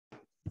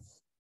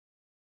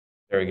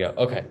There we go.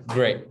 Okay,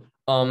 great.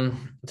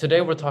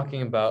 Today we're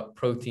talking about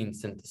protein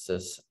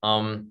synthesis.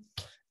 And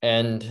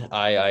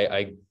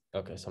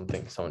okay,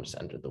 someone just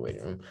entered the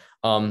waiting room.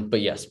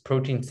 But yes,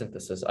 protein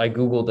synthesis. I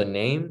Googled the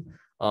name,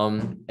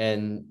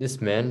 and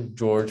this man,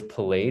 George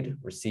Palade,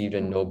 received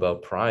a Nobel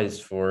Prize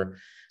for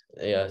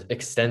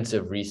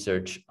extensive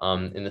research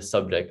in the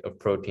subject of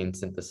protein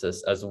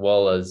synthesis, as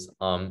well as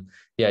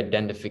the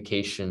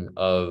identification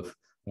of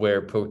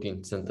where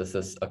protein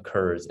synthesis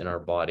occurs in our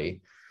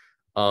body.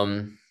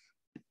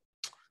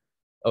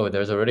 Oh,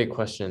 there's already a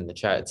question in the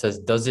chat. It says,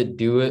 does it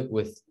do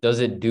with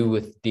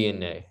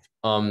DNA?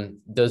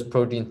 Does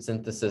protein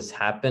synthesis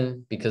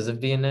happen because of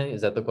DNA?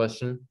 Is that the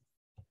question?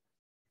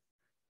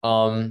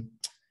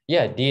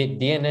 Yeah,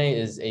 DNA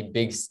is a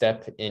big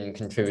step in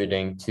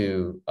contributing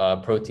to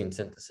protein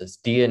synthesis.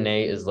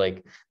 DNA is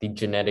like the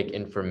genetic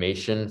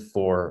information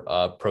for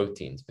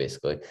proteins,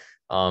 basically.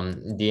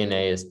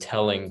 DNA is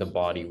telling the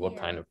body what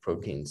kind of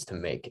proteins to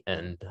make,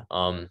 and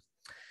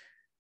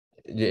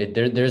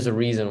there's a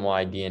reason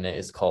why DNA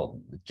is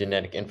called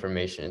genetic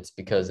information. It's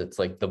because it's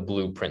like the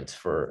blueprints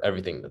for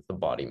everything that the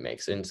body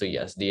makes. And so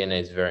yes,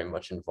 DNA is very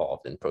much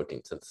involved in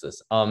protein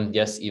synthesis.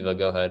 Yes, Eva,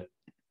 go ahead.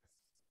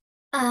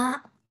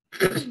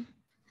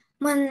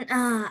 When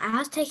I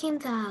was taking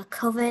the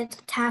COVID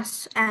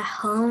test at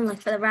home, like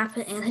for the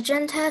rapid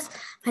antigen test,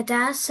 my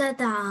dad said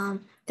that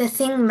the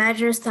thing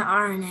measures the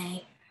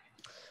RNA.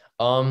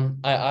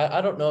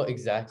 I don't know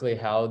exactly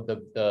how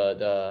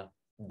the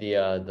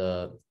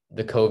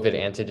COVID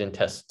antigen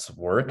tests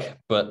work,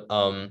 but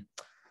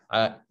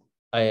I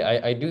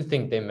do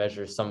think they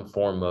measure some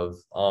form of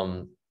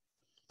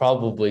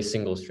probably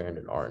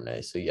single-stranded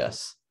RNA. So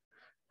yes,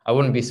 I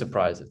wouldn't be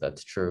surprised if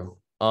that's true.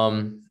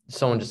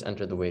 Someone just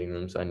entered the waiting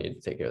room, so I need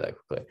to take care of that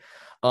quickly.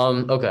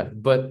 Okay,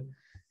 but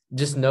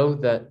just know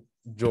that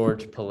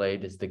George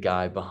Palade is the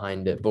guy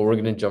behind it, but we're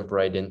gonna jump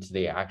right into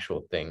the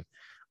actual thing.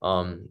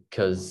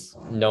 Because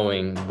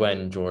knowing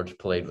when George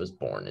Palade was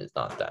born is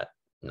not that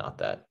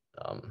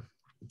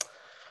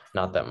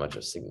much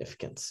of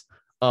significance.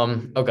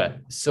 Okay,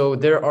 so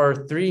there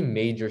are three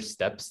major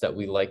steps that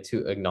we like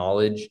to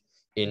acknowledge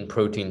in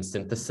protein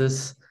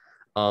synthesis.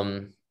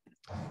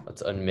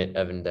 Let's unmute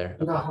Evan there.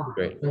 Okay,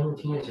 great.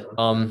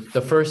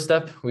 The first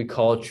step we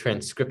call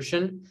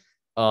transcription.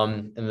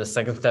 And the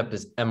second step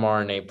is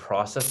mRNA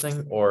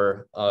processing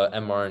or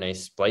mRNA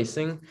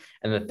splicing.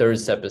 And the third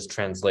step is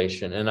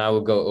translation. And I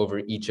will go over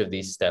each of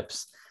these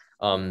steps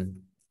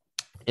in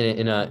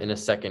a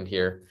second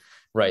here.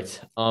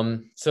 Right.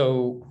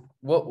 So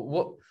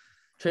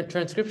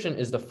transcription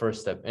is the first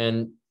step.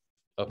 And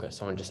okay,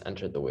 someone just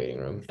entered the waiting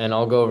room. And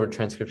I'll go over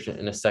transcription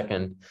in a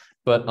second.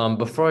 But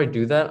before I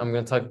do that, I'm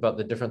going to talk about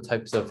the different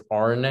types of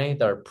RNA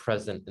that are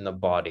present in the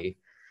body.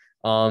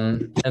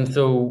 And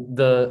so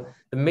the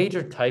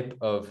major type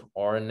of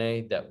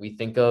RNA that we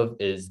think of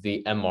is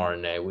the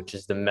mRNA, which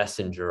is the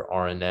messenger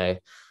RNA.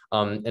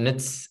 And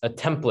it's a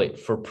template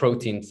for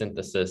protein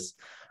synthesis,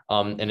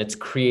 and it's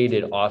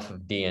created off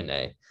of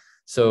DNA.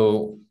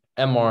 So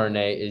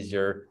mRNA is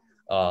your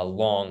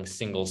long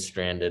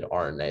single-stranded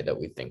RNA that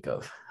we think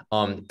of.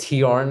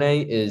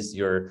 tRNA is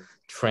your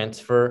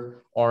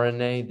transfer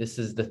RNA. This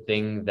is the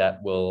thing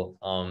that will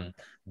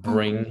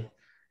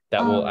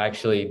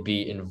actually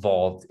be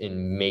involved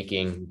in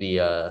making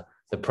the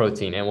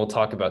protein. And we'll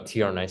talk about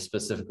tRNA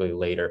specifically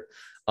later.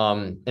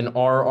 An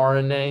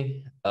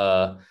rRNA,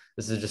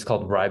 this is just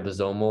called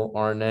ribosomal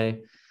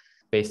RNA.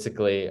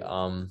 Basically,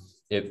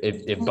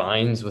 it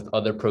binds with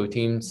other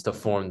proteins to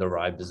form the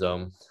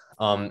ribosome.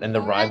 And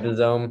the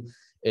ribosome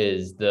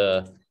is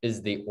the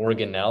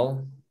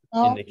organelle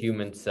in the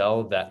human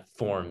cell that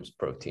forms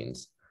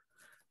proteins.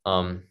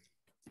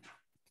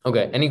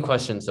 Okay, any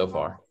questions so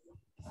far?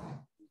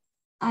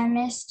 I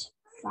missed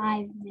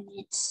 5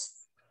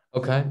 minutes.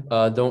 Okay,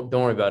 don't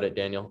worry about it,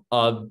 Daniel.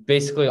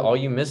 Basically, all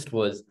you missed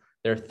was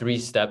there are 3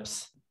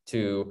 steps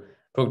to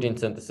protein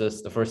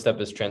synthesis. The first step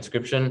is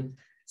transcription.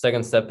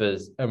 Second step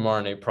is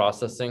mRNA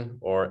processing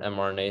or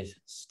mRNA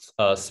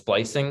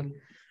splicing.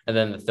 And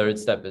then the third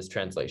step is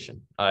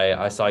translation.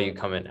 I saw you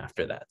come in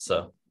after that,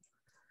 so.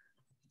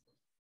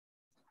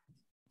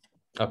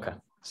 Okay,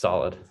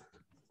 solid.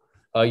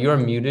 You're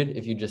muted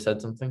if you just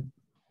said something.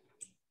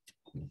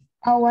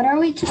 Oh, what are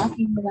we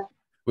talking about?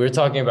 We were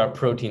talking about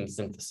protein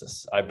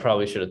synthesis. I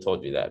probably should have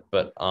told you that,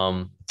 but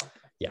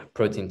yeah,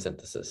 protein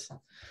synthesis.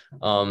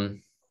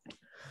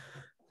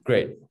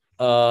 Great.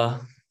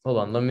 Hold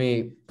on, let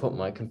me put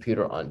my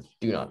computer on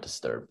do not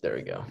disturb. There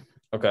we go.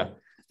 Okay.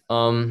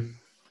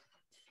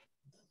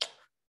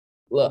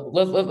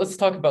 Let's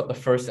talk about the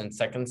first and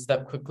second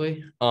step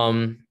quickly.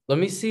 Let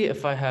me see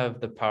if I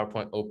have the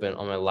PowerPoint open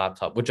on my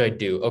laptop, which I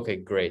do. Okay,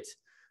 great.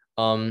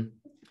 Can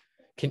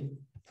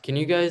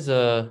you guys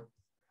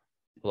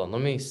hold on,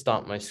 let me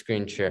stop my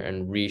screen share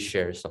and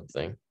reshare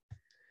something.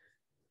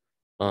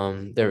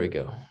 There we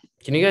go.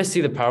 Can you guys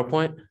see the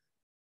PowerPoint?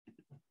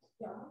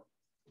 Yeah.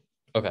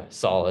 Okay,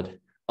 solid.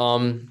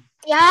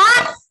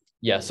 Yeah.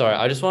 Yeah, sorry.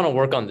 I just want to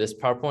work on this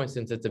PowerPoint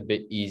since it's a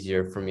bit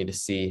easier for me to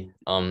see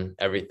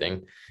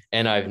everything.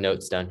 And I have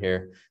notes down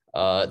here.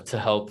 to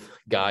help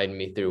guide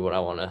me through what I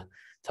want to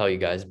tell you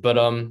guys. But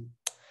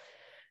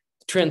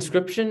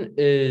transcription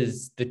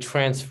is the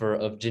transfer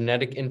of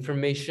genetic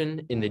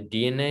information in the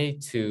DNA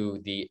to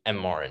the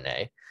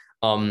mRNA.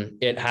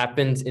 It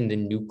happens in the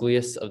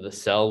nucleus of the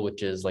cell,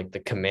 which is like the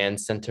command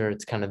center.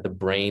 It's kind of the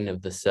brain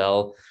of the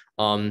cell.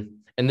 And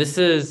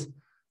this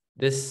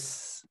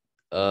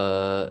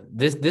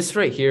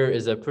right here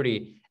is a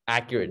pretty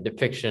accurate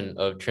depiction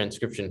of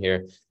transcription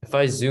here. If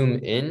I zoom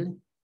in,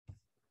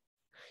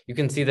 you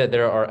can see that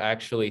there are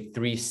actually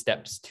 3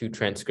 steps to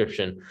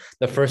transcription.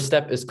 The first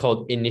step is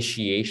called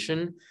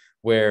initiation,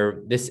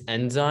 where this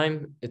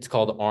enzyme, it's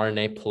called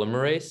RNA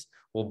polymerase,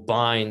 will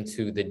bind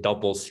to the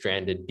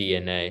double-stranded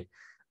DNA.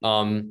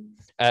 And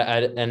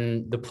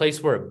the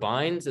place where it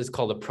binds is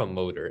called a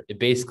promoter. It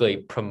basically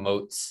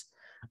promotes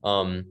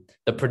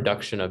the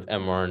production of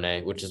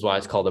mRNA, which is why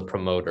it's called a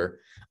promoter.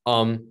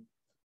 And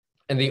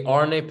the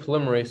RNA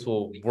polymerase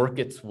will work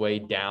its way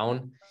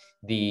down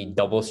the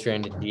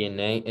double-stranded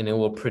DNA, and it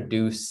will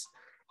produce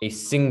a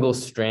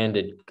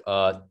single-stranded,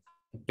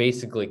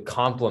 basically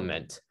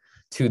complement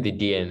to the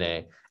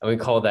DNA, and we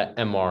call that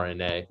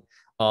mRNA.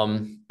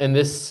 And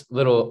this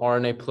little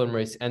RNA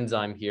polymerase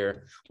enzyme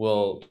here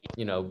will,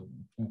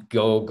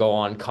 go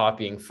on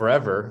copying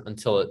forever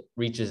until it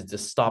reaches the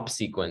stop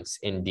sequence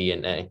in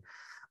DNA.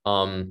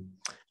 And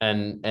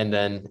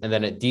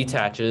then it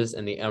detaches,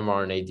 and the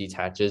mRNA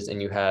detaches,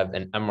 and you have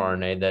an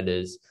mRNA that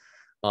is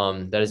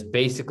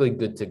basically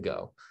good to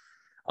go.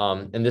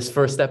 And this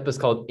first step is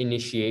called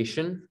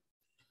initiation,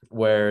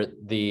 where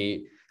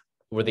the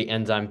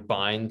enzyme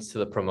binds to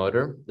the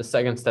promoter. The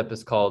second step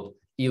is called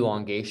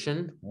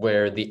elongation,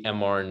 where the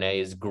mRNA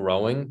is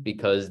growing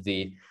because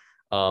the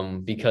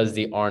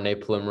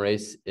RNA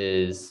polymerase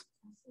is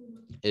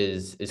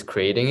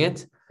creating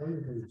it.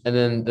 And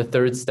then the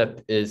third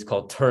step is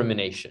called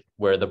termination,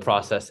 where the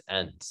process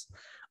ends,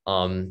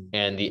 and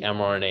the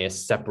mRNA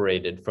is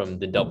separated from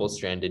the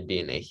double-stranded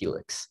DNA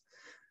helix.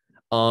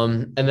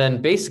 And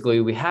then basically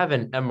we have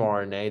an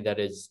mRNA that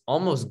is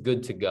almost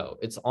good to go.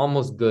 It's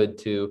almost good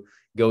to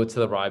go to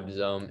the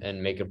ribosome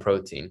and make a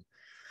protein.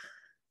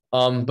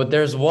 But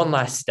there's one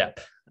last step,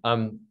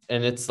 and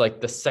it's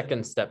like the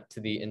second step to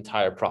the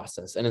entire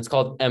process, and it's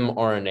called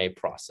mRNA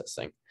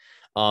processing.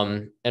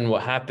 And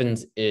what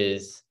happens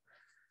is,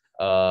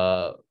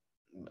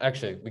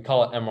 actually, we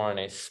call it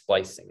mRNA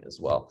splicing as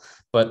well.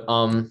 But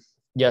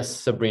yes,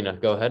 Sabrina,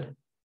 go ahead.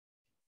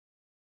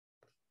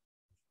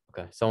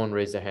 Okay, someone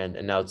raised their hand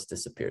and now it's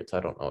disappeared, so I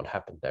don't know what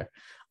happened there.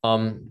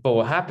 But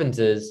what happens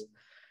is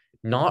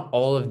not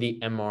all of the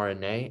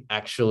mRNA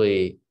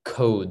actually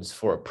codes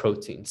for a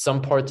protein.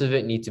 Some parts of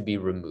it need to be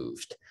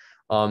removed.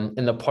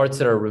 And the parts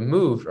that are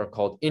removed are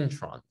called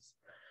introns.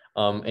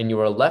 And you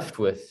are left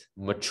with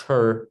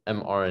mature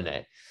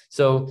mRNA.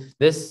 So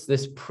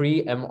this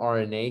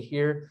pre-mRNA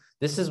here,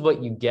 this is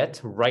what you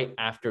get right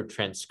after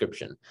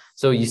transcription.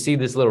 So you see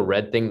this little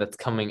red thing that's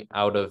coming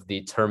out of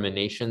the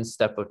termination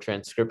step of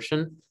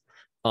transcription.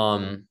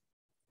 That's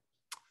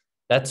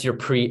your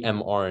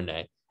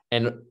pre-mRNA.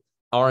 And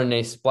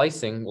RNA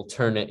splicing will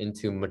turn it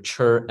into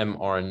mature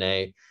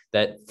mRNA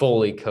that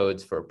fully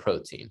codes for a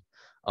protein.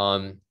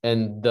 And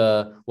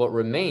what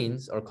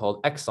remains are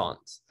called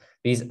exons.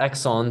 These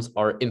exons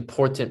are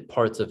important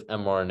parts of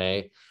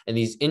mRNA, and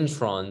these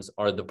introns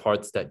are the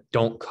parts that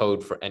don't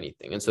code for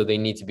anything. And so they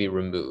need to be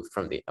removed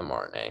from the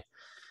mRNA.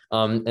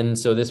 And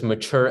so this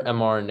mature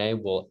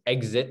mRNA will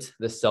exit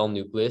the cell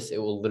nucleus. It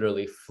will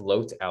literally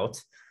float out,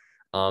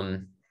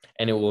 and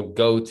it will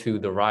go to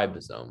the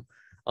ribosome.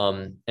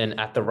 And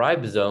at the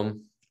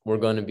ribosome, we're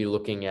going to be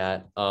looking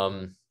at,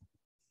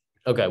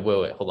 okay,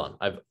 wait, hold on.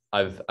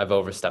 I've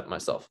overstepped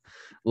myself.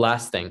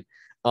 Last thing,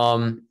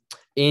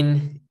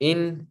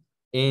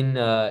 in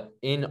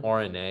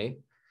RNA,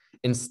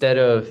 instead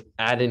of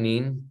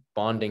adenine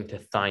bonding to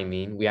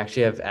thymine, we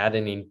actually have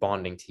adenine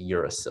bonding to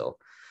uracil.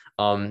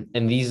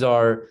 And these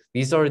are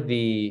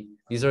the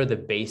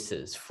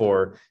bases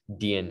for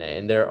DNA,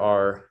 and there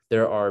are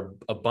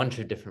a bunch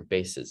of different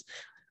bases.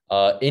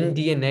 In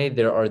DNA,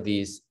 there are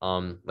these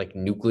like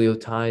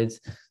nucleotides.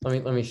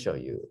 Let me show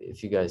you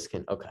if you guys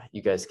can. Okay,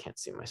 you guys can't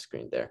see my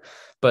screen there,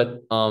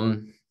 but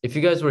if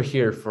you guys were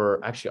here for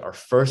actually our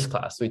first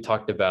class, we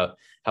talked about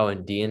how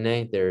in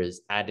DNA there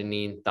is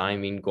adenine,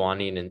 thymine,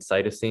 guanine, and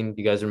cytosine.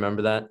 Do you guys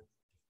remember that?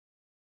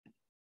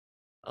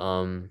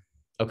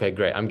 Okay,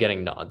 great. I'm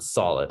getting nods.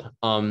 Solid.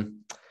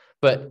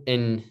 But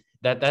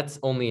that's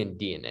only in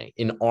DNA.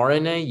 In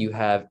RNA, you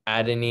have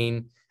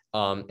adenine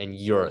and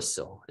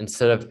uracil.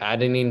 Instead of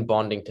adenine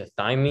bonding to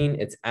thymine,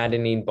 it's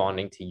adenine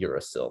bonding to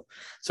uracil.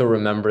 So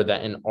remember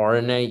that in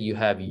RNA, you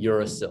have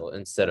uracil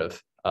instead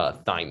of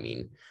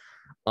thymine.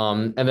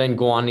 And then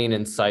guanine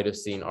and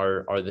cytosine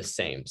are the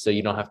same. So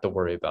you don't have to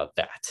worry about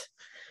that.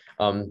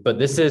 But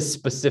this is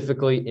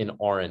specifically in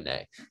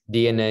RNA.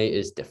 DNA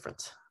is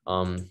different.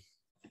 Can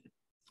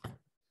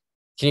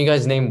you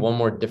guys name one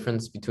more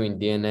difference between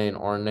DNA and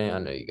RNA? I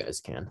know you guys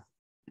can.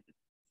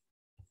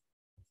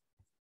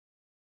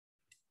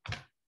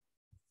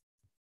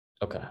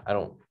 Okay,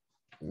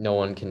 no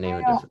one can name a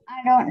difference.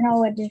 I don't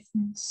know a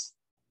difference.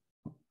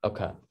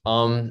 Okay.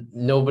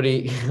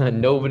 Nobody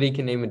nobody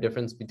can name a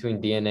difference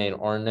between DNA and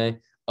RNA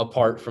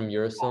apart from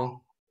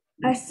uracil.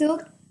 I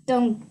still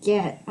don't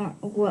get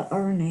what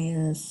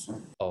RNA is.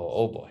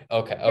 Oh boy.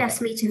 Okay.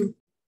 Yes, Okay. me too.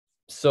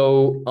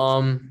 So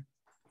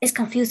It's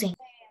confusing.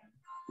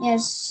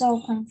 Yes,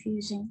 so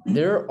confusing.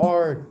 there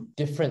are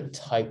different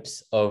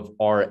types of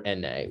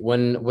RNA.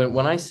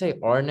 When I say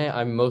RNA,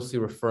 I'm mostly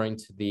referring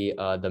to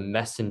the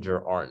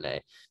messenger RNA.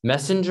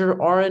 Messenger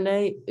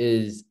RNA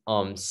is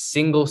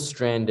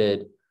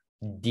single-stranded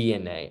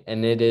DNA,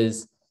 and it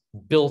is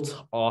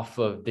built off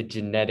of the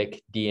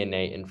genetic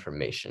DNA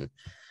information.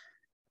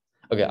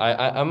 Okay,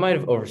 I might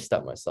have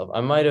overstepped myself.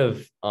 I might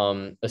have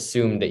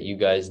assumed that you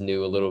guys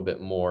knew a little bit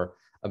more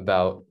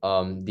about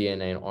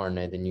DNA and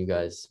RNA than you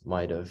guys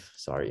might have.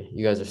 Sorry,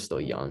 you guys are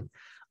still young.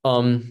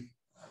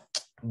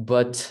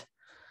 But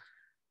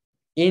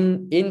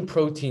in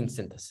protein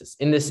synthesis,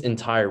 in this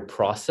entire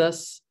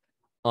process,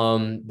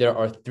 there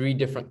are three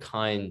different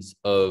kinds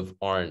of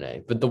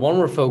RNA, but the one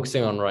we're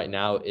focusing on right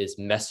now is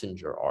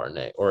messenger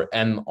RNA or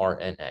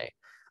mRNA.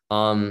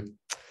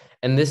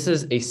 And this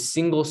is a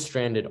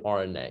single-stranded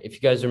RNA. If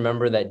you guys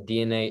remember that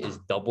DNA is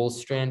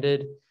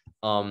double-stranded,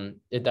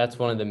 that's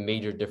one of the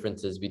major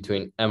differences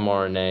between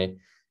mRNA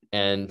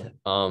and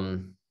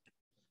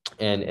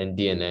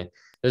DNA.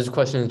 There's a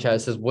question in the chat that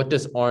says, what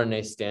does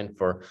RNA stand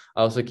for?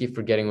 I also keep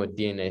forgetting what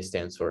DNA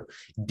stands for.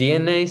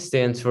 DNA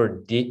stands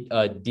for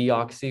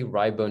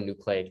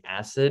deoxyribonucleic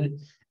acid,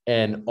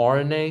 and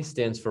RNA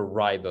stands for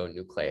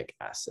ribonucleic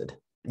acid.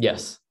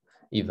 Yes,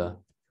 Eva.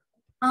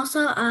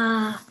 Also,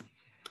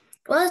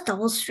 what does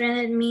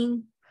double-stranded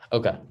mean?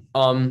 Okay.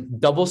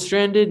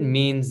 Double-stranded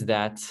means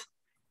that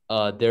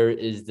there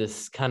is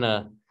this kind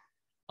of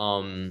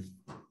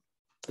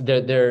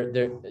their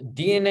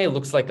DNA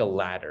looks like a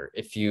ladder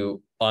if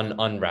you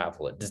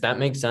unravel it. Does that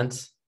make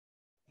sense?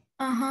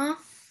 Uh-huh.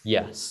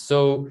 Yes.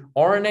 So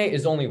RNA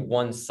is only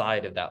one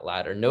side of that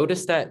ladder.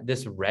 Notice that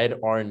this red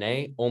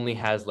RNA only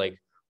has like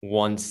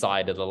one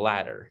side of the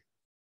ladder.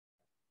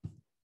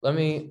 Let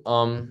me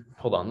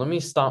hold on. Let me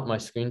stop my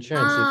screen share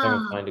and see if I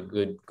can find a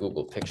good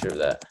Google picture of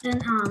that.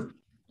 Then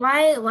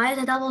why is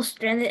it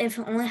double-stranded if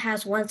it only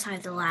has one side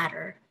of the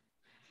ladder?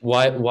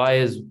 Why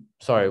is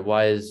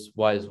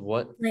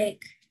what?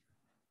 Like,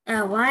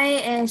 why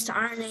is the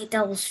RNA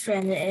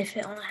double-stranded if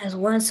it only has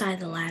one side of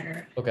the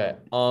ladder? Okay.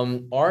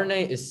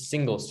 RNA is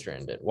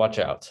single-stranded. Watch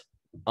out.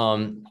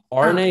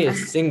 RNA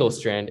is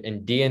single-strand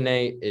and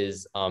DNA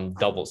is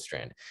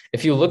double-strand.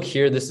 If you look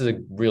here, this is a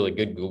really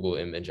good Google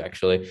image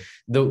actually.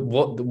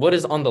 What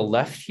is on the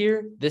left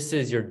here? This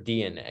is your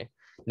DNA.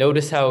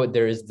 Notice how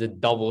there is the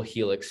double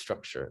helix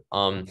structure.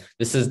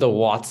 This is the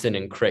Watson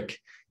and Crick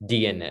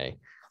DNA.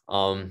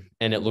 And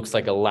it looks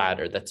like a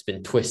ladder that's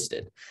been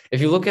twisted.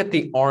 If you look at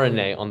the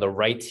RNA on the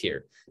right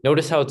here,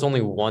 notice how it's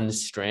only one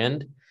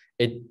strand.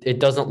 It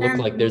doesn't look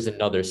like there's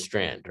another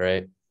strand,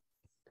 right?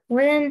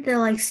 Wouldn't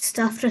the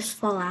stuff just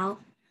fall out?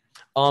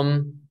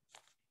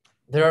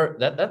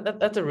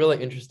 That's a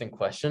really interesting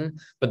question,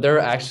 but there are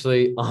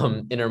actually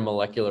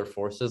intermolecular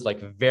forces, like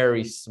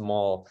very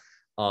small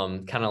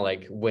kind of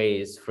like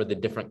ways for the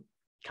different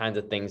kinds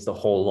of things to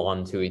hold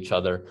on to each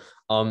other.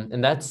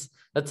 And that's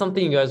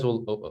something you guys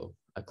will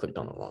I clicked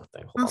on the wrong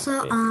thing. Hold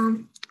also,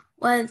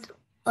 why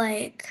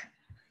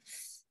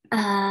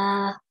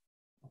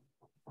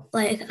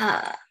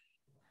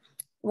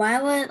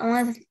would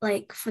only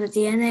for the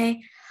DNA,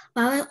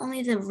 why would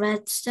only the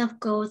red stuff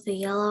go with the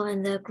yellow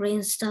and the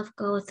green stuff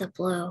go with the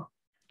blue?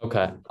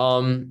 Okay.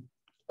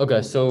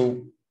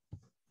 So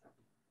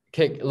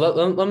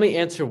let me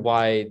answer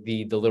why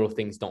the little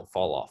things don't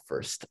fall off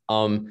first.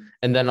 And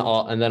then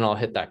I'll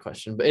hit that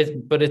question.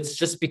 But it's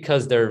just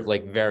because they're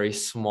like very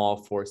small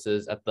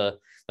forces at the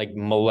like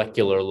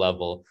molecular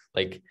level,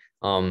 like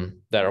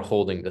that are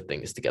holding the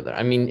things together.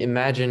 I mean,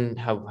 imagine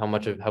how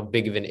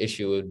big of an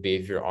issue it would be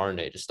if your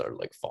RNA just started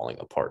like falling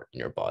apart in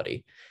your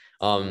body.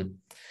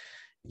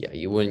 Yeah,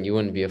 you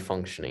wouldn't be a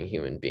functioning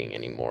human being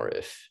anymore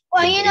if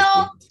came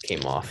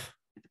off.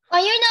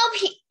 Well,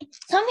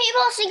 some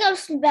people think of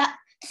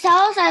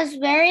cells as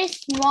very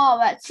small,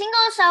 but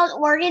single-celled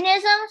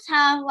organisms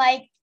have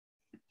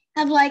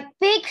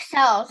big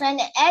cells, and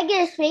the egg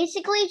is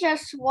basically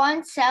just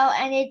one cell,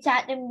 and it's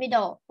at the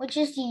middle, which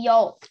is the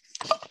yolk.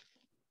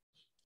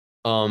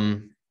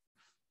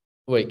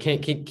 Wait,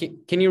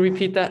 can you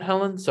repeat that,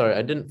 Helen? Sorry,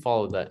 I didn't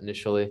follow that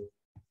initially.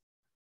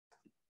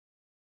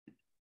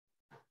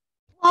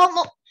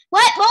 Well,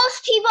 what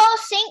most people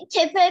think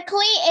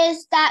typically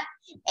is that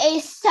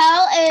a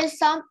cell is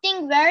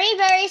something very,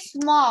 very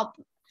small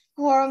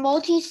for a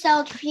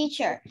multi-celled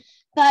creature,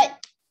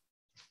 but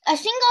a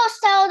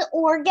single-celled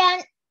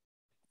organism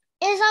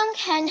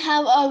can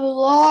have a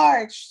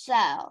large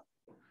cell,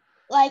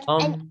 like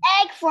an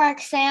egg, for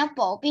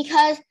example,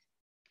 because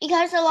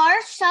a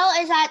large cell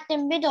is at the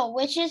middle,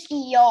 which is the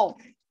yolk.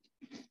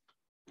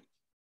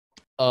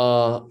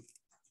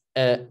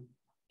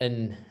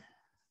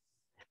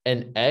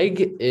 An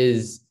egg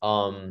is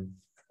are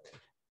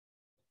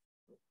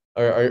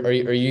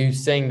you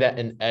saying that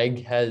an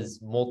egg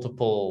has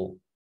multiple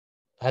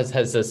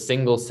has a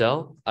single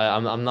cell?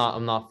 I'm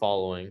not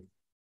following.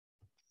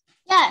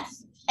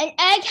 Yes, an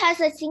egg has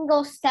a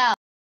single cell.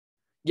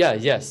 Yeah,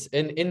 yes.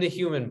 In the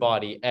human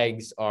body,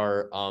 eggs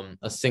are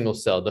a single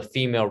cell. The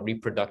female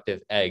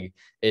reproductive egg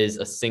is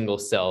a single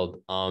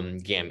celled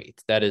gamete.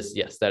 That is,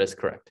 yes, that is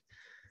correct.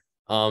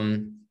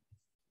 But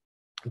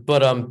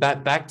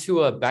back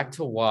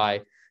to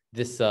why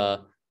this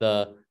the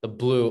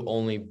blue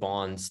only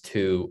bonds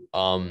to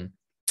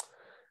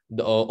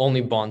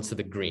only bonds to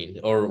the green,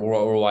 or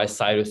why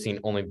cytosine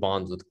only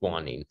bonds with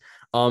guanine.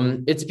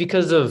 It's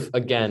because of,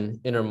 again,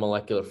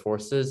 intermolecular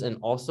forces, and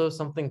also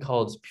something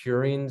called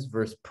purines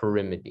versus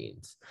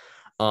pyrimidines.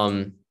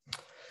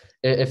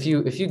 If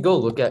you go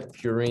look at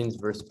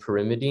purines versus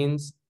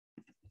pyrimidines,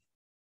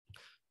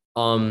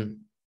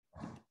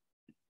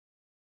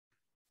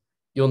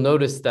 you'll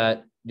notice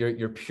that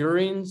your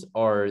purines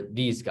are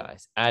these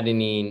guys,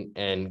 adenine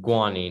and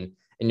guanine,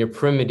 and your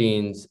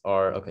pyrimidines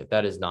are, okay,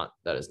 that is not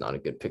a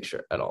good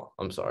picture at all.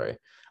 I'm sorry.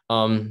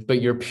 But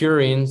your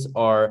purines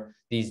are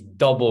these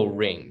double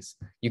rings.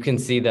 You can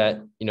see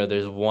that,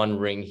 there's one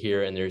ring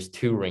here and there's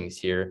two rings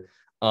here.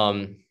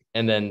 And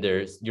then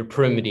there's your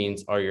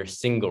pyrimidines are your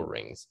single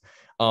rings.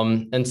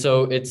 And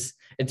so it's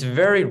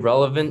very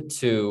relevant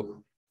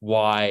to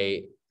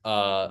why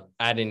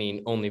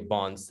adenine only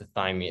bonds to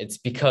thymine. It's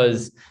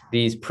because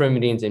these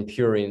pyrimidines and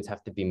purines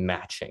have to be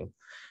matching.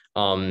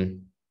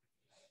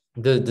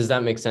 Does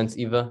that make sense,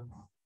 Eva?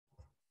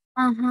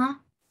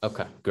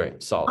 Okay,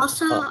 great, solid.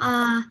 Also,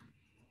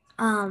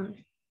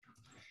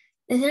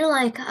 is there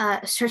like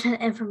certain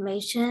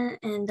information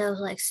in those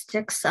like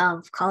sticks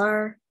of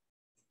color?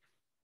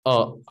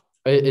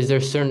 Is there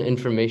certain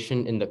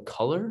information in the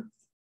color?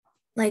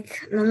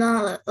 Like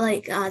no,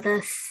 like I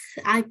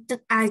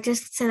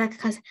just said that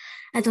because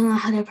I don't know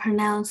how to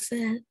pronounce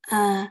it.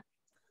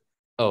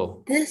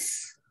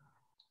 This.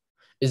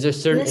 Is there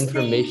certain this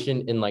information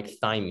thing, in like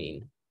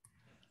thymine?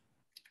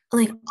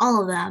 like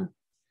all of them.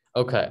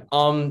 Okay.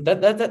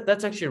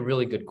 That's actually a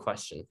really good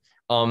question.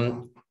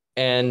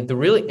 And the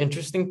really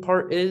interesting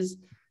part is,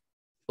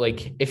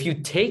 like, if you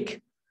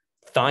take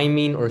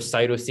thymine or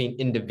cytosine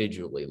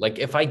individually, like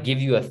if I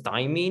give you a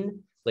thymine,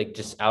 like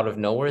just out of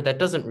nowhere, that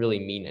doesn't really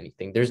mean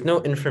anything. There's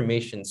no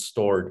information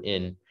stored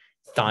in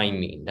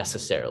thymine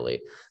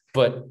necessarily.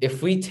 But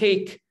if we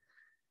take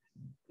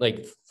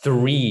like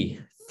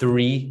three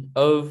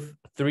of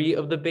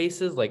the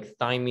bases, like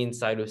thymine,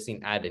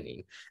 cytosine,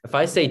 adenine, if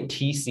I say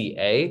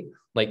TCA,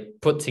 like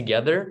put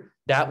together,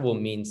 that will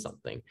mean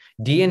something.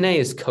 DNA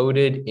is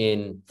coded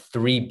in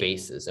 3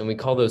 bases, and we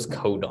call those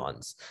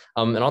codons.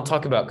 And I'll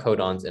talk about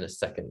codons in a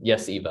second.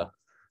 Yes, Eva.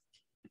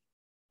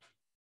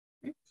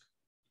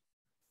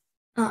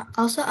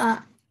 Also, I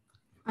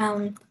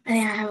think I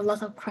have a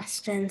lot of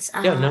questions.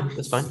 Yeah, no,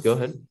 that's fine. Go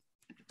ahead.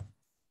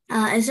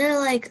 Is there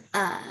like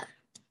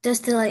does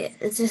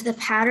the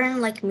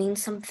pattern like mean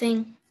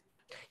something?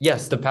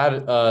 Yes, the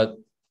pattern.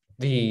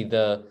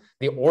 The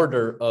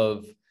order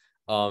of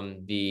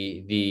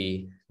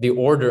the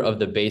order of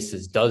the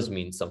bases does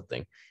mean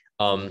something.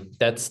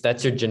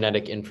 That's your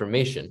genetic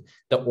information.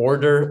 The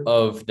order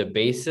of the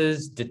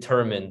bases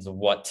determines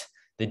what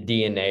the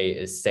DNA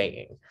is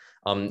saying.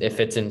 If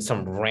it's in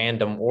some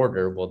random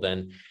order, well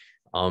then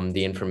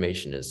the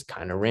information is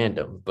kind of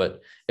random.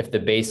 But if the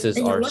bases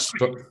are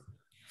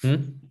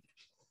then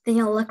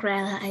you'll look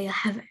right. I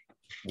have it.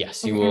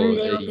 Yes, and you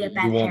will.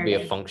 You won't be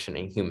a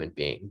functioning human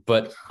being.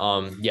 But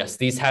yes,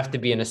 these have to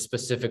be in a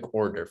specific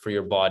order for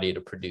your body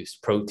to produce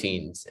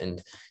proteins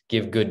and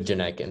give good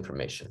genetic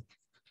information.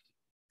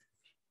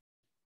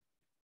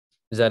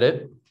 Is that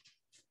it?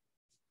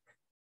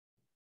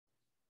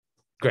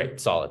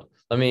 Great, solid.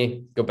 Let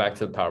me go back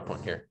to the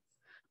PowerPoint here.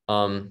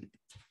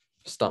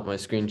 Stop my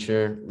screen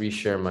share,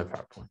 reshare my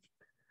PowerPoint.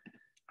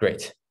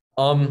 Great.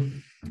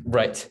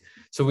 Right.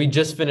 So we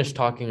just finished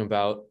talking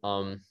about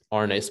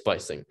RNA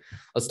splicing.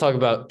 Let's talk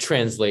about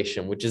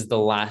translation, which is the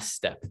last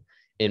step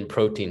in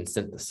protein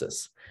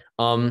synthesis.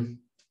 And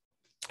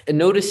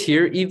notice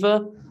here,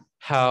 Eva,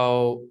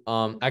 how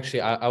actually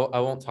I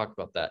won't talk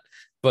about that.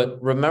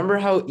 But remember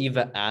how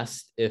Eva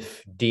asked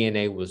if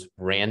DNA was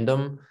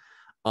random,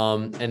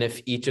 and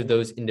if each of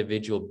those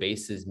individual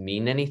bases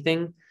mean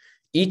anything?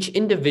 Each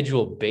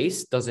individual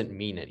base doesn't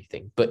mean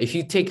anything. But if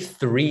you take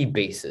 3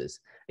 bases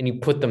and you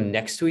put them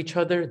next to each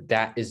other,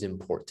 that is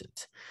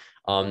important.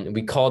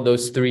 We call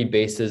those 3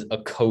 bases a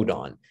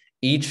codon.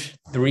 Each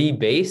 3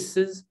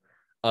 bases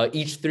are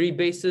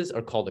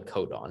called a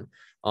codon.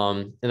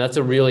 And that's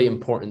a really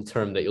important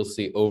term that you'll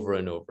see over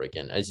and over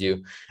again as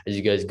you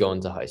guys go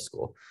into high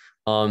school.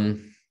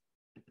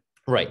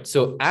 Right.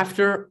 So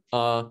after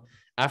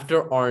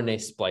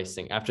RNA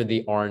splicing, after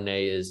the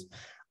RNA is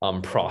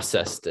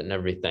processed and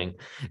everything,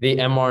 the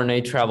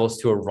mRNA travels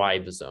to a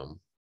ribosome.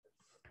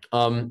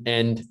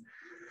 And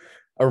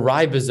a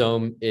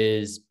ribosome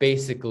is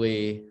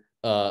basically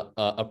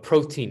a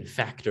protein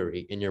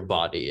factory in your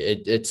body.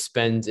 It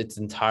spends its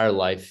entire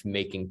life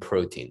making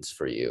proteins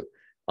for you.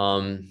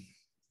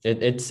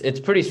 It's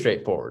pretty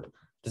straightforward.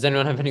 Does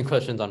anyone have any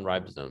questions on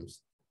ribosomes?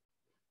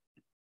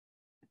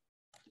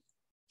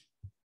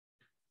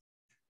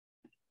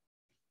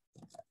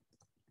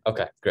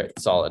 Okay, great,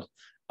 solid.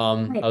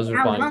 Wait, I was I have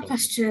replying one to.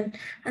 question.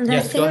 And the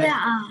Yes, thing go ahead.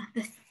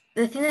 that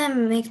the thing that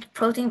makes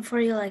protein for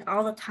you like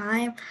all the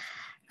time,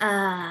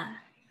 uh,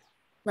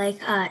 does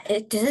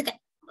it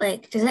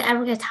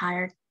ever get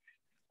tired?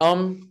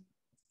 Um,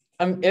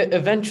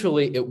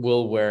 eventually it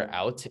will wear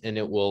out and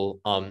it will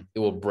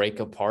break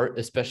apart,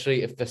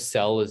 especially if the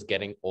cell is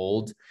getting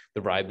old.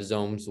 The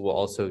ribosomes will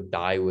also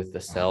die with the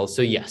cell.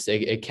 So yes,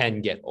 it can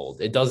get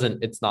old.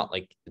 It's not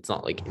like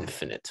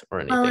infinite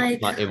or But anything.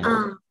 It's like not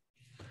immortal.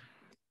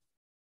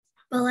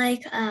 but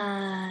like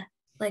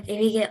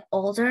if you get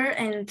older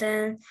and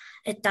then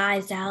it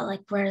dies out,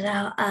 like wears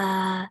out,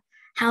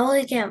 how will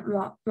you get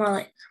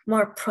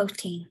more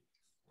protein?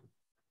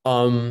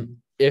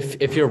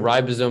 If your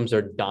ribosomes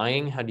are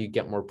dying, how do you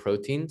get more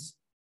proteins?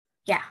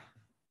 Yeah.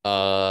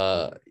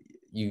 Uh,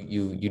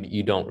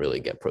 you don't really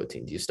get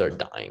proteins. You start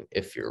dying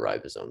if your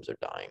ribosomes are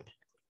dying.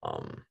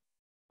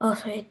 Oh,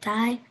 so it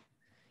died?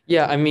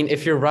 Yeah, I mean,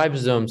 if your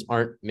ribosomes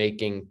aren't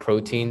making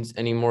proteins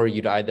anymore,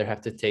 you'd either have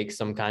to take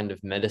some kind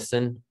of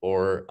medicine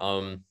or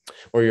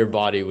your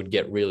body would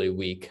get really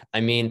weak.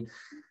 I mean,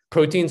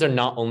 proteins are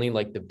not only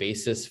like the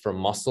basis for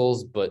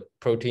muscles, but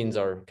proteins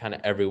are kind of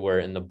everywhere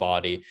in the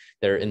body.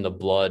 They're in the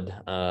blood,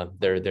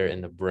 they're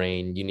in the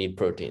brain. You need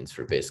proteins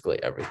for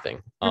basically everything.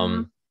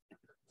 Also,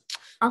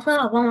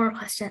 one more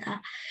question.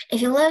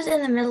 If you lived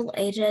in the Middle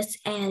Ages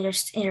and your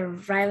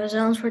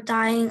ribosomes were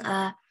dying,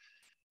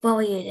 what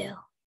would you do?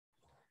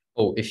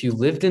 Oh, if you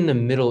lived in the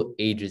Middle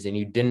Ages and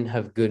you didn't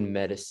have good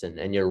medicine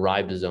and your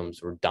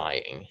ribosomes were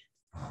dying.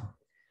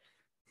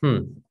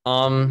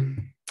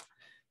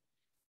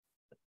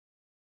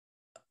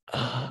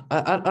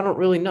 I don't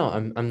really know.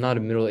 I'm not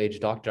a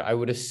middle-aged doctor. I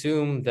would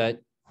assume that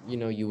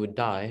you would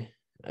die.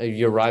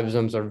 Your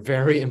ribosomes are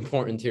very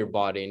important to your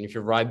body, and if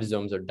your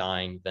ribosomes are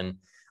dying, then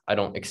I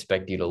don't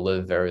expect you to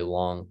live very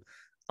long.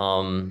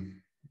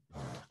 I'm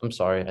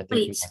sorry. I think you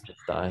Wait, might just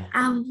die.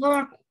 one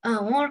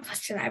more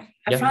question. I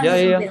Yeah, promise yeah, this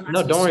yeah, will yeah. be the No,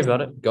 last don't worry question.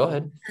 about it. Go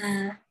ahead.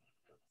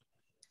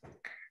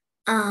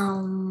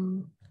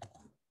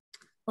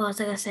 What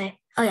was I gonna say?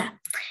 Oh yeah,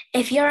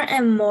 if you're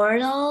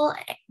immortal,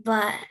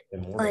 but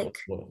Immortal. like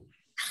Whoa.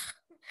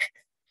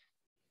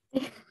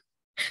 if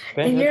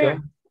Okay, let's go.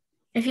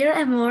 you're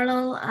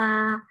immortal,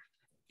 and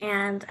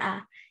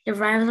your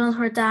ribosomes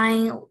were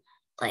dying,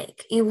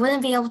 like you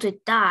wouldn't be able to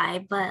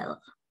die, but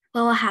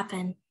what will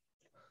happen?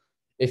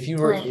 If you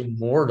were Like,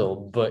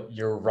 immortal, but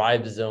your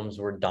ribosomes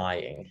were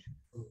dying.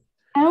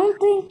 I don't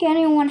think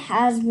anyone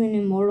has been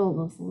immortal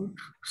before.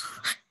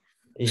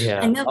 I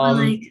Yeah. know, but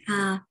like,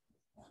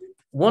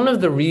 One of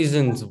the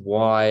reasons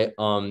why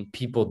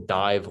people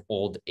die of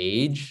old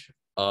age,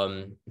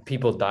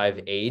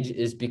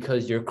 is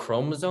because your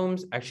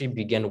chromosomes actually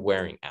begin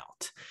wearing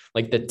out.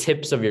 Like the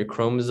tips of your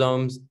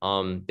chromosomes,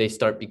 they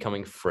start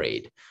becoming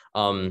frayed.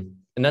 And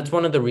that's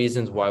one of the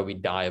reasons why we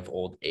die of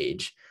old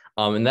age.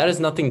 And that has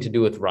nothing to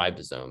do with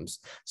ribosomes.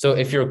 So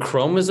if your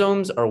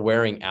chromosomes are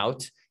wearing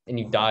out and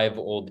you die of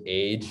old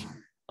age,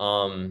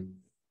 well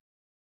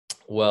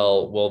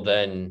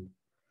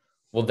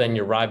then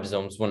your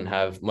ribosomes wouldn't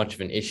have much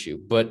of an issue.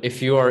 But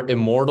if you are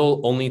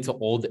immortal only to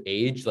old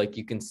age, like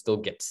you can still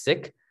get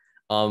sick,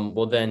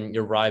 well then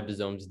your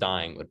ribosomes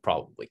dying would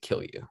probably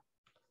kill you.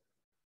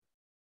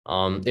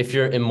 If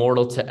you're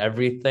immortal to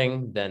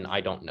everything, then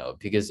I don't know,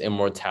 because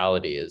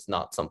immortality is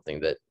not something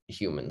that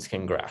humans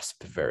can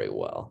grasp very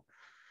well.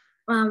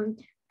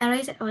 at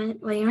least when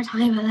you were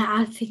talking about that, I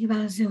was thinking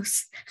about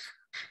Zeus.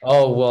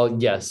 Oh, well,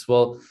 yes.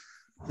 Well,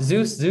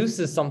 Zeus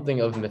is something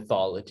of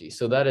mythology.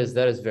 So that is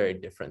very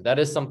different. That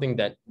is something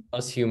that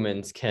us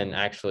humans can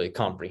actually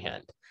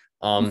comprehend.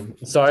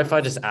 Sorry if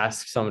I just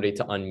ask somebody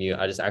to unmute.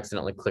 I just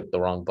accidentally clicked the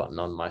wrong button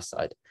on my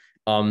side.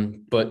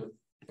 But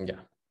yeah.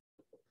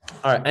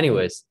 All right,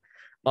 anyways.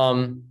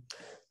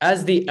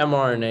 As the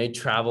mRNA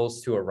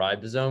travels to a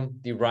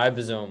ribosome, the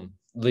ribosome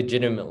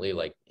legitimately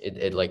like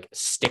it like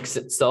sticks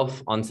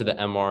itself onto the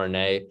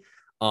mRNA,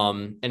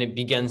 and it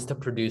begins to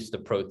produce the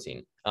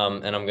protein.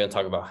 And I'm going to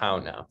talk about how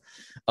now.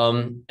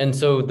 And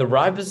so the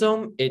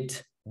ribosome,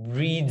 it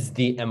reads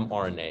the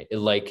mRNA.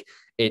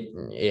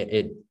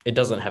 It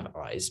doesn't have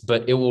eyes,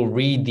 but it will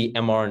read the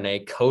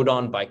mRNA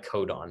codon by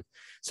codon.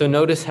 So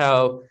notice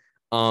how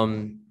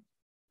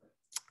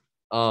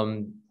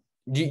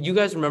you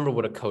guys remember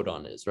what a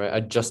codon is, right? I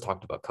just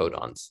talked about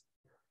codons.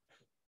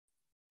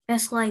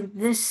 It's like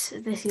this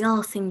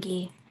yellow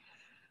thingy.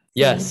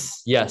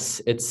 Yes,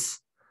 it's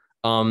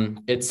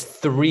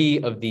three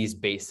of these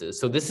bases.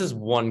 So this is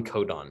one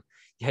codon.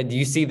 Yeah, do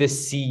you see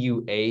this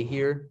CUA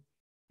here?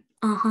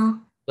 Uh-huh.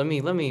 Let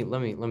me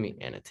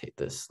annotate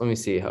this. Let me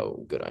see how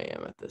good I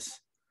am at this.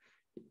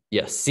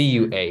 Yes,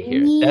 CUA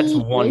here. That's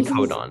one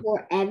codon.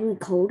 For every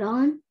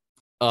codon?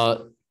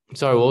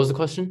 Sorry, what was the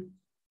question?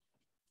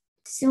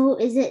 So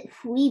is it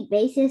three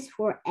bases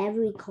for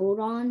every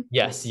codon?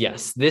 Yes.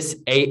 This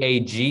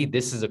AAG,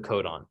 this is a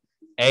codon.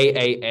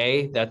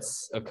 AAA,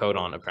 that's a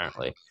codon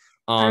apparently.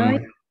 Are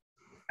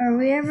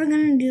we ever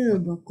gonna do the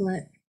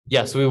booklet?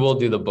 Yes, we will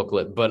do the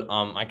booklet, but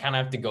I kind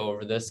of have to go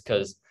over this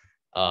because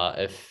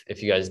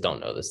If you guys don't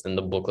know this, then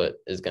the booklet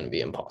is going to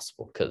be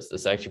impossible because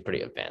this is actually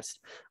pretty advanced.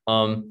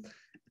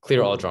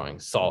 Clear all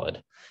drawings,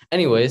 solid.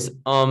 Anyways,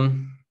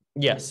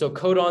 yeah, so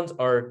codons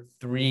are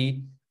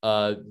 3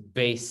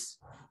 base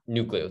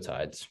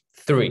nucleotides.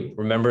 3,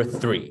 remember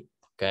 3.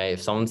 Okay,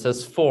 if someone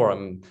says 4,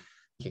 I'm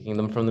kicking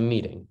them from the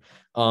meeting.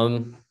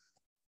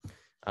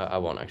 I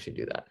won't actually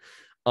do that.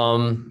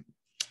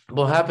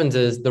 What happens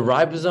is the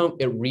ribosome,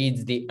 it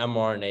reads the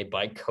mRNA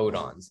by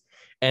codons.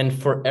 And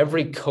for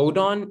every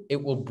codon,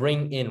 it will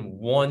bring in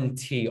 1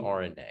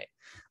 tRNA.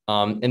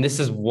 And this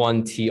is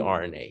 1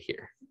 tRNA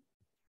here.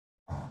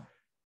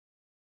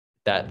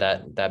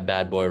 That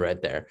bad boy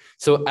right there.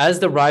 So as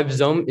the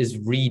ribosome is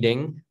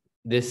reading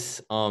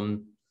this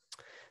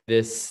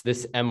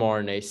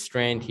mRNA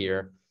strand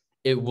here,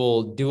 it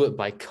will do it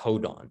by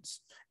codons.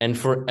 And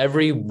for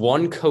every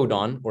 1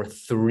 codon or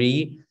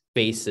 3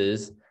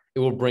 bases, it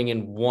will bring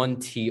in 1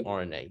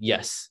 tRNA.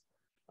 Yes.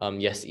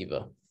 Yes,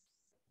 Eva.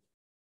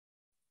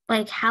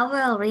 Like, how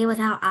will I read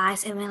without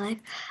eyes? I mean,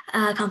 like,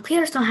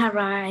 computers don't have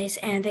eyes,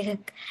 and they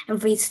can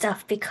read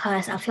stuff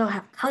because people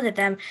have coded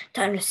them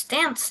to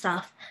understand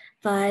stuff.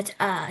 But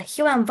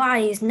human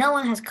bodies, no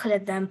one has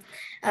coded them.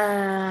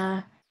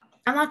 I'm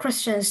not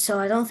Christian, so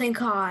I don't think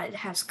God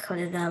has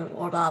coded them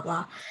or blah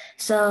blah.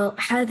 So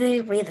how do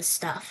they read the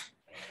stuff?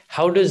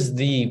 How does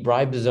the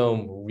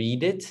ribosome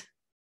read it?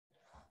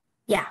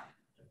 Yeah.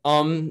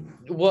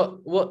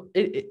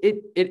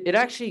 It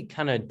actually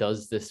kind of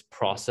does this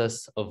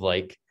process of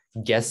like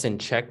guess and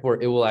check where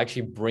it will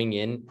actually bring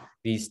in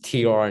these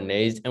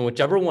tRNAs, and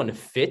whichever one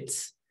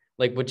fits,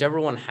 like whichever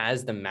one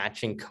has the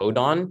matching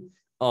codon,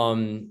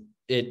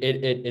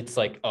 it's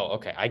like, oh,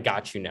 okay, I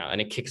got you now,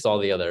 and it kicks all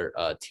the other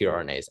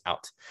tRNAs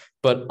out.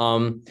 But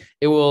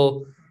it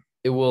will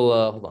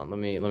hold on, let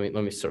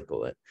me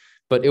circle it.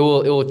 But it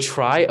will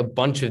try a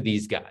bunch of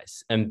these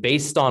guys, and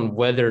based on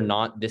whether or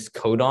not this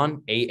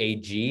codon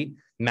AAG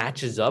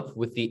matches up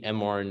with the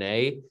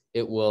mRNA,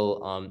 it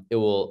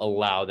will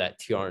allow that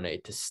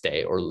tRNA to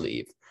stay or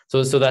leave.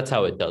 So that's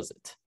how it does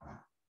it.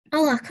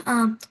 Oh look,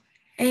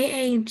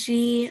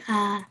 AAG.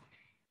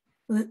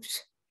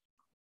 Whoops.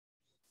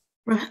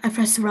 I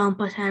pressed the wrong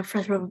button. I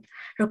pressed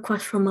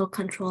request remote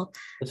control.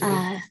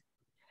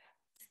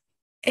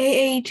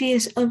 AAG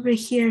is over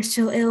here,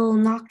 so it will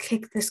not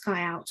kick this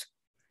guy out.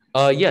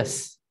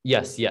 Yes.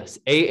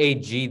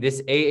 AAG,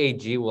 this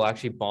AAG will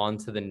actually bond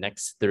to the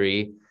next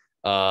 3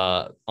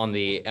 on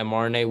the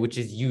mRNA, which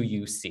is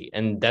UUC,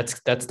 and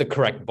that's the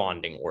correct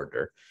bonding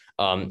order.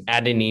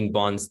 Adenine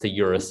bonds to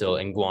uracil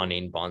and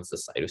guanine bonds to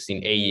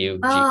cytosine. AU.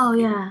 Oh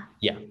yeah.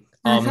 Yeah.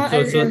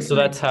 So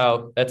that's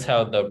how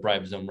the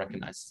ribosome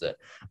recognizes it.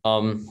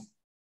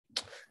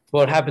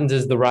 What happens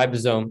is the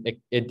ribosome,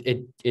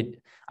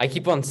 I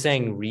keep on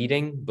saying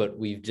reading, but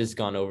we've just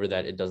gone over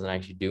that. It doesn't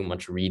actually do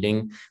much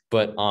reading,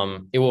 but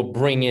it will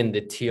bring in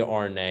the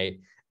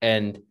tRNA,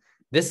 and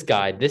this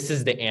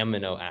is the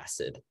amino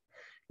acid.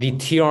 The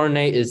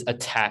tRNA is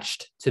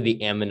attached to the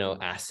amino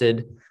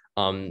acid.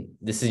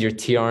 This is your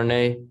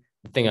tRNA.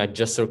 The thing I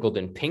just circled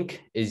in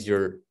pink is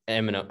your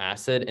amino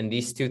acid, and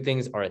these 2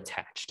 things are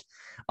attached.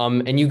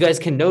 And you guys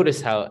can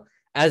notice how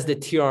as the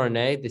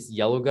tRNA, this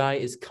yellow guy,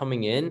 is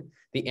coming in,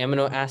 the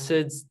amino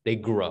acids, they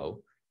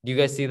grow. Do you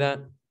guys see that?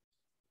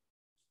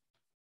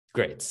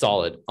 Great,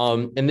 solid.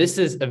 And this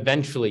is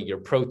eventually your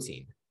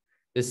protein.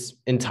 This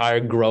entire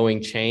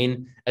growing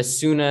chain, as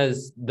soon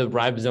as the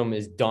ribosome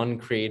is done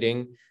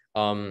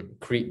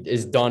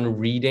is done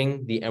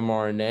reading the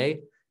mRNA,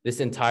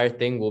 this entire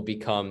thing will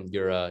become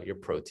your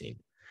protein.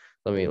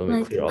 Let me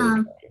clear all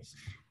the drawings.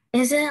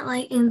 Is it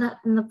like in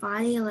the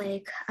body,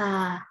 like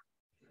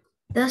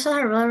those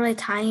are really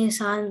tiny,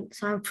 so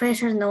I'm pretty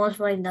sure no one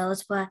really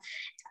knows, but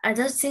are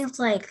those things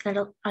like,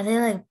 are they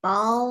like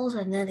balls,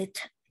 and then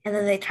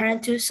they turn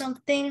into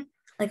something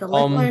like a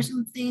liquid or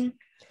something,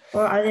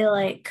 or are they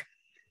like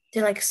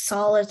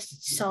solid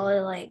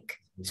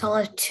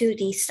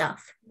 2D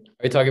stuff?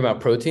 Are you talking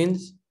about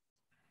proteins?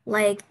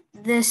 Like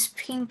this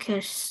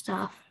pinkish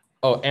stuff.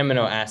 Oh,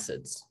 amino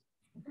acids.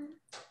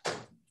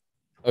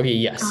 Okay,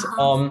 yes.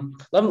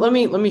 Let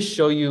me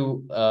show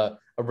you a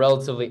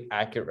relatively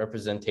accurate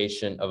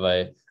representation of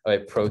a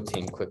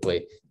protein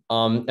quickly.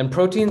 And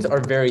proteins are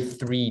very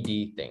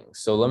 3D things.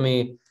 So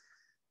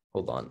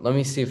hold on. Let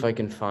me see if I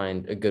can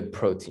find a good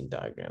protein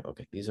diagram.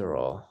 Okay, these are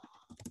all.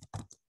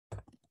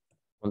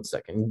 One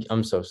second.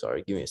 I'm so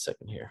sorry. Give me a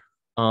second here.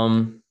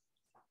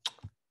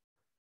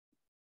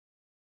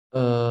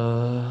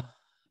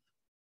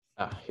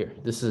 Here.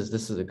 This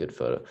is a good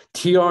photo.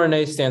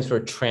 tRNA stands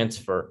for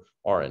transfer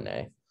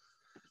RNA.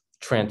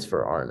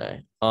 Transfer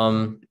RNA.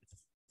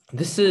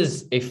 This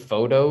is a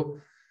photo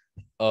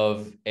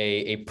of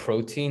a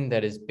protein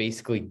that is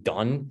basically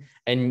done,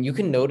 and you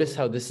can notice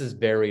how this is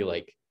very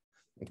like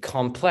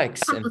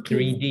complex and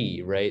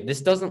 3D, right?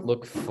 This doesn't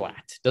look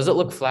flat. Does it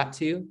look flat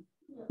to you?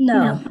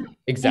 No.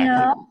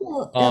 Exactly.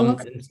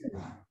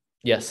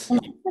 Yes. It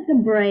looks like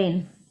a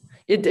brain.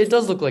 It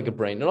does look like a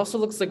brain. It also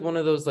looks like one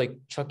of those like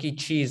Chuck E.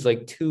 Cheese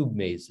like tube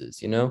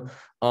mazes, you know?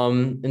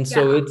 And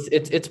so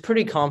it's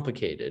pretty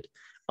complicated.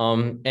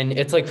 And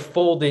it's like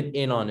folded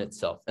in on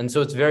itself. And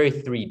so it's very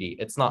 3D.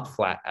 It's not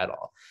flat at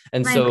all.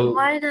 And Like so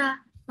why the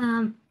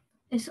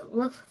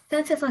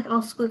since it's like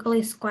all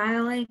squiggly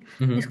squaggly,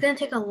 it's gonna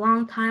take a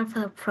long time for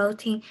the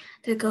protein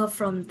to go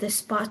from this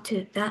spot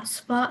to that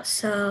spot.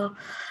 So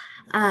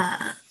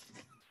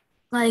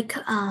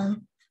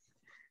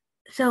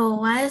so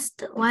why is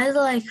it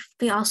like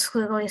be all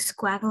squiggly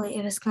squaggly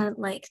if it's gonna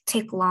like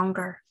take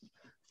longer?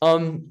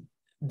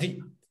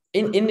 the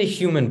in the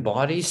human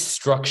body,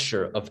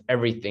 structure of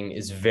everything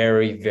is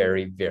very,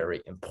 very,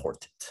 very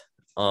important.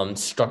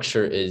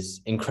 Structure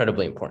is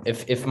incredibly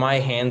important. If my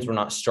hands were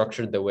not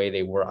structured the way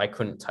they were, I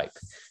couldn't type.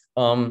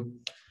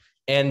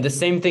 And the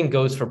same thing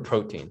goes for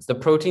proteins. The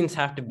proteins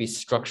have to be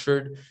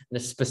structured in a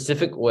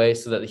specific way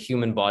so that the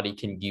human body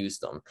can use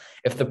them.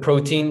 If the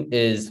protein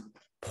is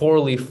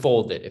poorly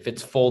folded, if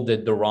it's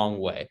folded the wrong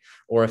way,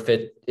 or if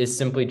it is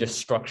simply just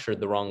structured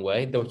the wrong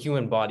way, the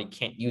human body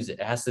can't use it.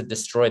 It has to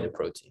destroy the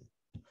protein.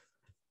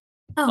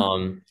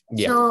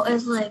 Yeah. So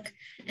it's like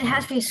it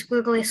has to be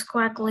squiggly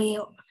squaggly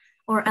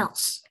or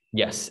else.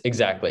 Yes,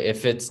 exactly.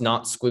 If it's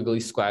not squiggly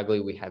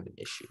squaggly, we have an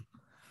issue.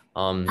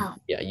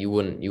 Yeah, you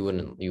would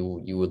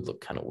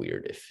look kind of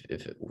weird if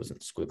it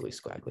wasn't squiggly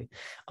squaggly.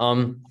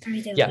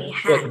 Yeah,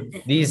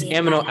 but these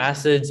amino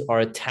acids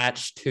are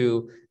attached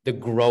to the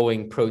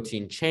growing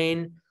protein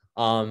chain.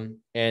 And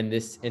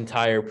this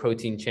entire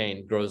protein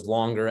chain grows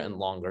longer and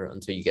longer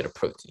until you get a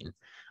protein.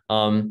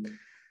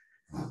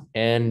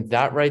 And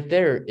that right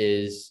there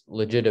is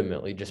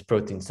legitimately just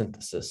protein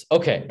synthesis.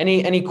 Okay,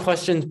 any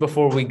questions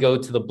before we go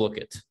to the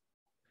Blooket?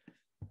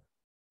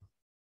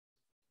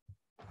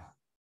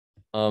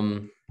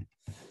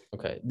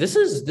 Okay,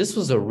 this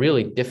was a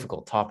really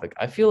difficult topic.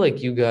 I feel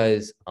like you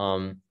guys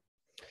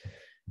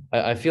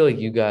I feel like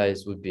you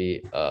guys will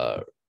be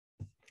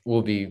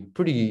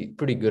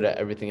pretty good at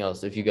everything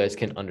else if you guys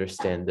can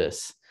understand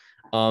this.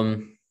 Let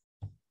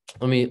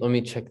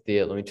me check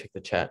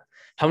the chat.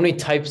 How many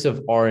types of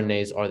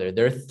RNAs are there?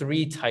 There are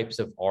 3 types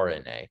of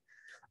RNA.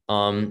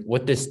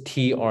 What does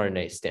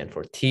tRNA stand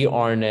for?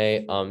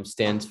 tRNA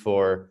stands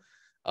for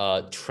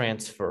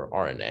transfer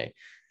RNA.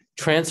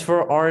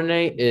 Transfer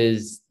RNA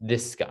is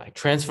this guy.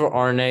 Transfer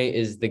RNA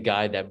is the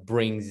guy that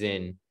brings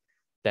in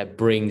the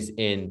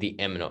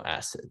amino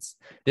acids.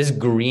 This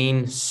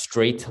green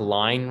straight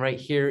line right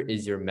here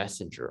is your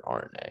messenger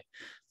RNA.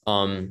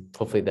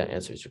 Hopefully that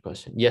answers your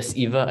question. Yes,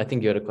 Eva, I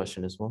think you had a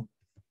question as well.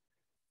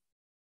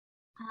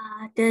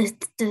 Does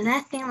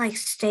that thing like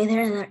stay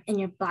there in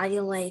your body,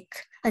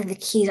 like the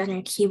keys on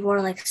your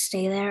keyboard like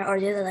stay there, or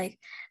does it like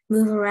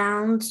move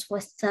around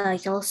with the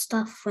yellow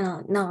stuff?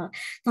 No,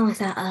 not like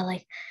that.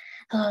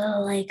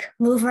 Like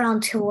move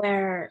around to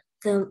where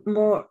the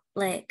more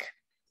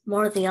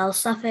of the yellow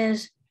stuff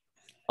is.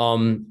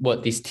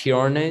 What, these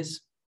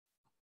tRNAs?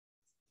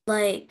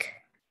 Like,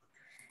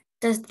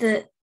 does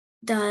the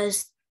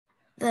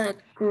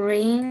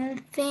green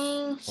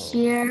thing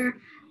here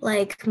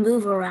like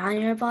move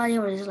around your body,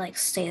 or does it like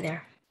stay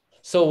there?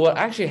 So what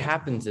actually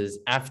happens is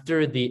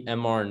after the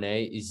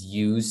mRNA is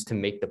used to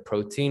make the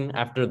protein,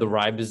 after the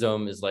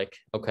ribosome is like,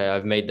 okay,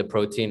 I've made the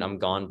protein, I'm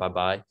gone,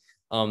 bye-bye.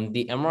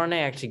 The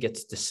mRNA actually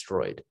gets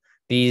destroyed.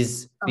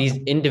 These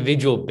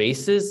individual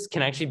bases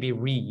can actually be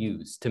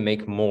reused to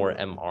make more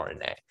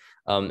mRNA.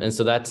 And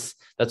so that's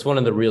one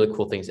of the really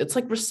cool things. It's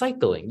like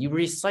recycling. You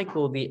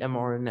recycle the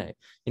mRNA.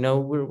 You know,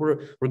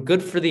 we're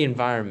good for the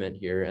environment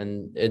here,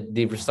 and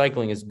the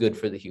recycling is good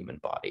for the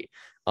human body.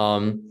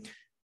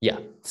 Yeah,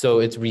 so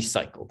it's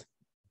recycled.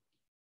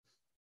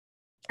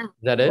 Is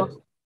that it?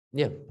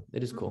 Yeah,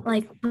 it is cool.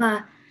 Like,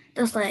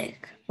 just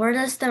like, where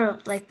does the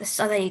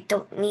stuff that you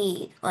don't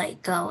need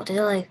like go?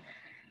 Does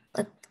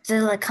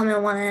it come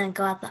in one end and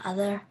go out the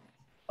other?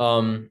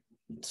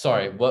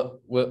 Sorry, what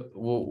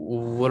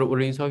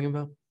are you talking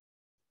about?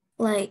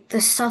 Like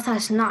the stuff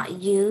that's not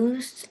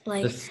used,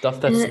 like the stuff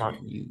that's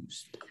not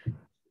used.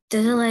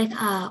 Does it like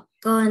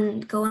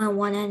go on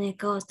one end and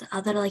go out the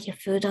other like your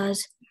food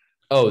does?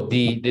 Oh,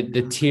 the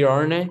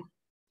tRNA?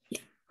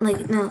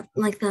 Like no,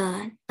 like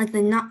the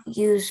not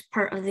used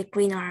part of the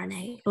green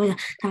RNA, or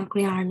not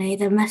green RNA,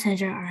 the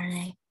messenger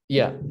RNA.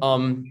 Yeah.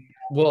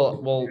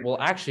 Well,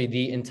 actually,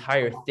 the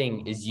entire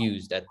thing is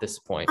used at this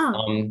point.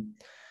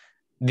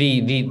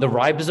 The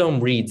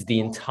ribosome reads the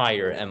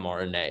entire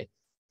mRNA.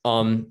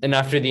 And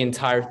after the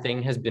entire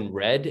thing has been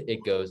read,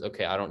 it goes,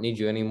 okay, I don't need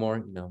you anymore.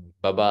 You know,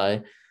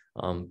 bye-bye.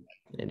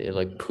 It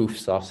like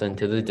poofs off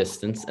into the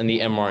distance, and the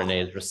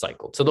mRNA is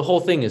recycled. So the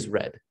whole thing is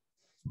read.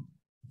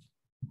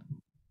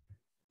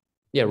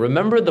 Yeah,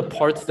 remember the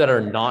parts that are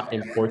not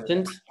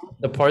important,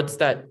 the parts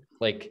that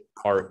like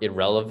are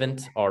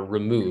irrelevant are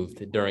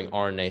removed during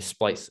RNA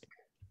splicing.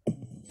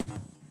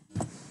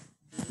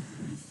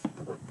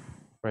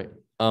 Right.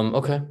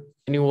 Okay.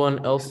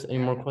 Anyone else? Any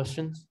more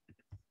questions?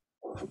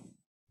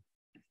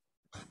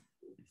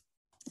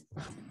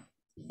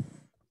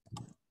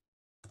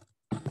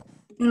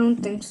 I don't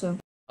think so.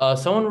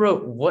 Someone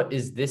wrote, "What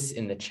is this?"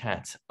 in the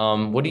chat.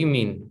 What do you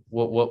mean?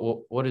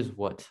 What is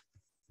what?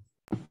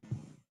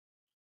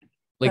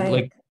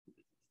 Like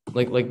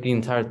Like the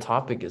entire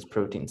topic is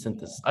protein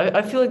synthesis.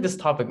 I feel like this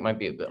topic might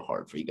be a bit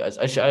hard for you guys.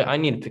 I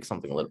need to pick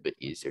something a little bit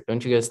easier.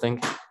 Don't you guys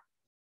think?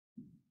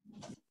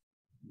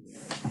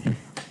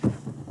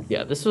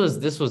 Yeah, this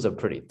was a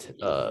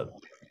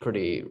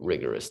pretty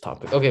rigorous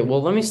topic. Okay,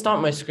 well, let me stop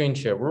my screen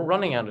share. We're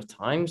running out of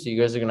time, so you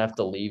guys are gonna have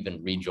to leave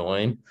and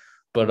rejoin.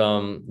 But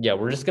yeah,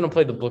 we're just gonna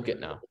play the book it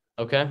now.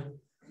 Okay.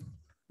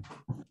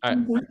 All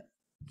right.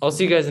 I'll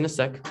see you guys in a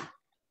sec.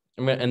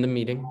 I'm gonna end the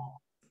meeting.